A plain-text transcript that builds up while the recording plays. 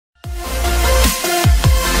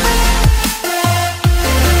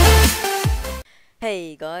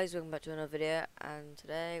Guys, welcome back to another video, and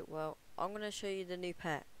today, well, I'm going to show you the new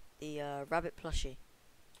pet, the rabbit plushie.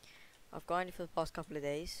 I've grinded for the past couple of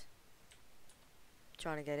days,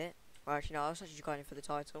 trying to get it. Well, actually no, I was actually grinding for the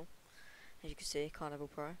title, as you can see, Carnival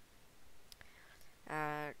Pro.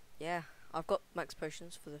 Yeah, I've got max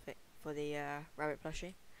potions for the rabbit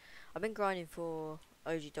plushie. I've been grinding for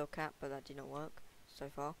OG dog cat, but that did not work so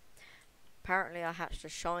far. Apparently I hatched a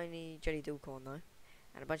shiny jelly dulcorn though,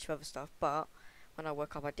 and a bunch of other stuff, but when I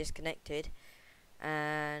woke up I disconnected,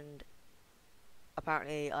 and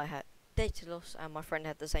apparently I had data loss, and my friend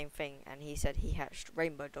had the same thing, and he said he hatched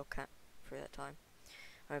rainbow dog cat through that time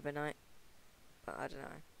overnight, but I don't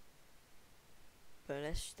know. But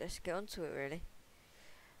let's get on to it really.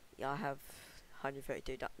 Yeah, I have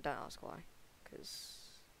 132, don't ask why, because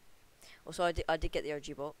also I did get the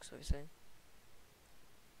OG box obviously,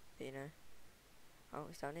 but you know. Oh,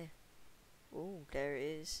 it's down here. Ooh, there it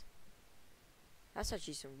is. That's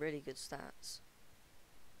actually some really good stats.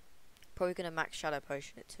 Probably gonna max shadow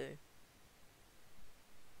potion it too,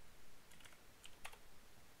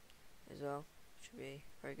 as well. Should be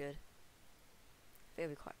very good. I think it'll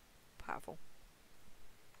be quite powerful.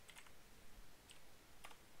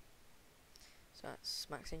 So that's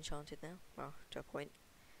max enchanted now. Well, to a point.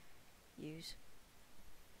 Use.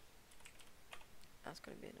 That's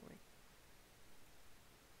gonna be annoying.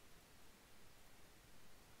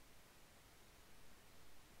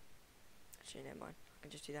 Actually, never mind. I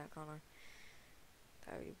can just do that, can't I?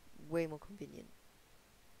 That would be way more convenient.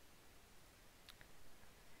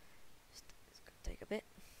 It's gonna take a bit.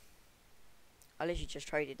 I literally just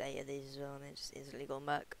traded 8 of these as well, and it just instantly gone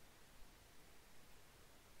back.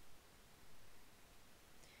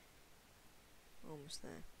 Almost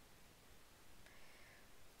there.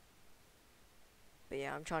 But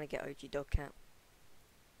yeah, I'm trying to get OG dog cat.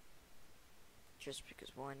 Just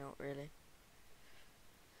because why not, really?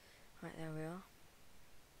 Right, there we are.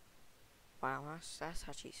 Wow, that's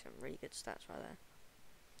actually some really good stats right there.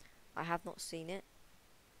 I have not seen it.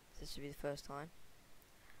 This will be the first time.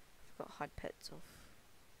 I've got hide pets off.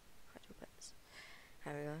 Hide your pets.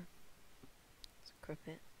 There we go. Let's equip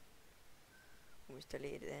it. Almost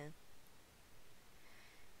deleted it there.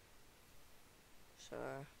 So,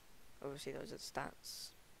 obviously those are the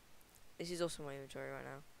stats. This is also my inventory right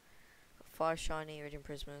now. Got 5 shiny Iridium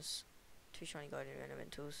Prismas, 2 shiny Guardian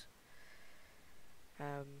Elementals,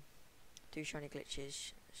 2 shiny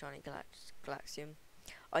glitches, shiny Galaxium.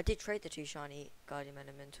 I did trade the 2 shiny Guardian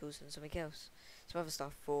Elementals and something else, some other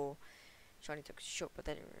stuff for shiny Toxic Shock, but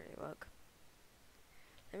that didn't really work.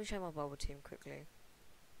 Let me show my bubble team quickly,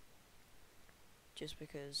 just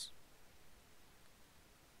because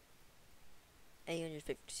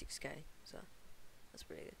 856k, so that's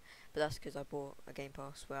pretty good. But that's because I bought a game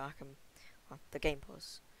pass where I can, the game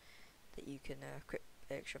pass that you can equip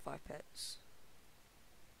the extra 5 pets.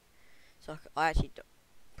 So I actually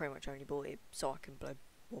pretty much only bought it so I can blow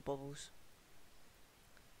more bubbles.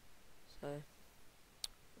 So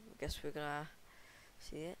I guess we're gonna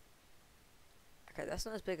see it. Okay, that's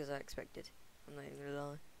not as big as I expected. I'm not even gonna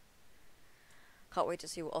lie. Can't wait to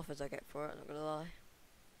see what offers I get for it. I'm not gonna lie.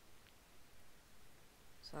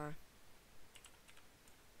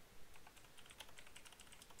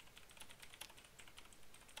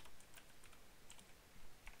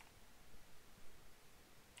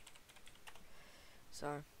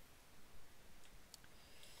 So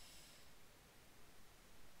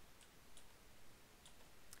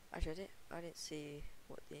actually I didn't see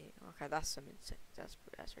what the, okay, that's some insane, that's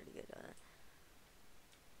really good.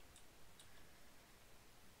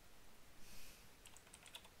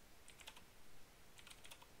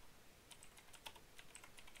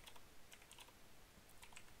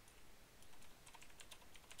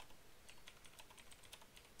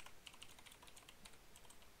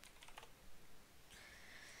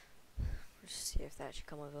 Let's see if they actually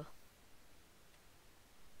come over.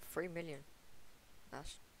 3 million.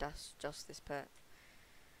 That's just this pet.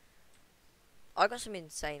 I got some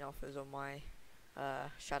insane offers on my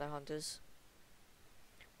Shadow Hunters.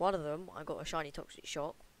 One of them, I got a shiny Toxic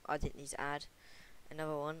Shock. I didn't need to add.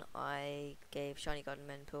 Another one, I gave shiny Guardian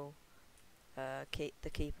Elemental, the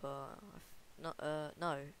Keeper,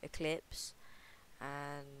 no, Eclipse,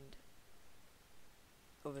 and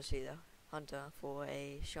obviously the Hunter for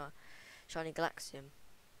a shiny Galaxium.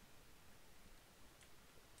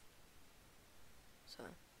 So,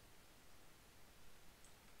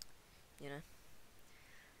 you know,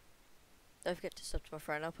 don't forget to sub to my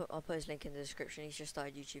friend. I'll put his link in the description. He's just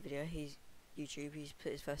started YouTube video. He's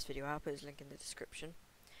put his first video out. I'll put his link in the description.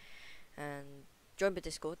 And join the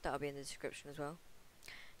Discord. That'll be in the description as well.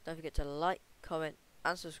 Don't forget to like, comment,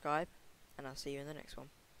 and subscribe. and I'll see you in the next one.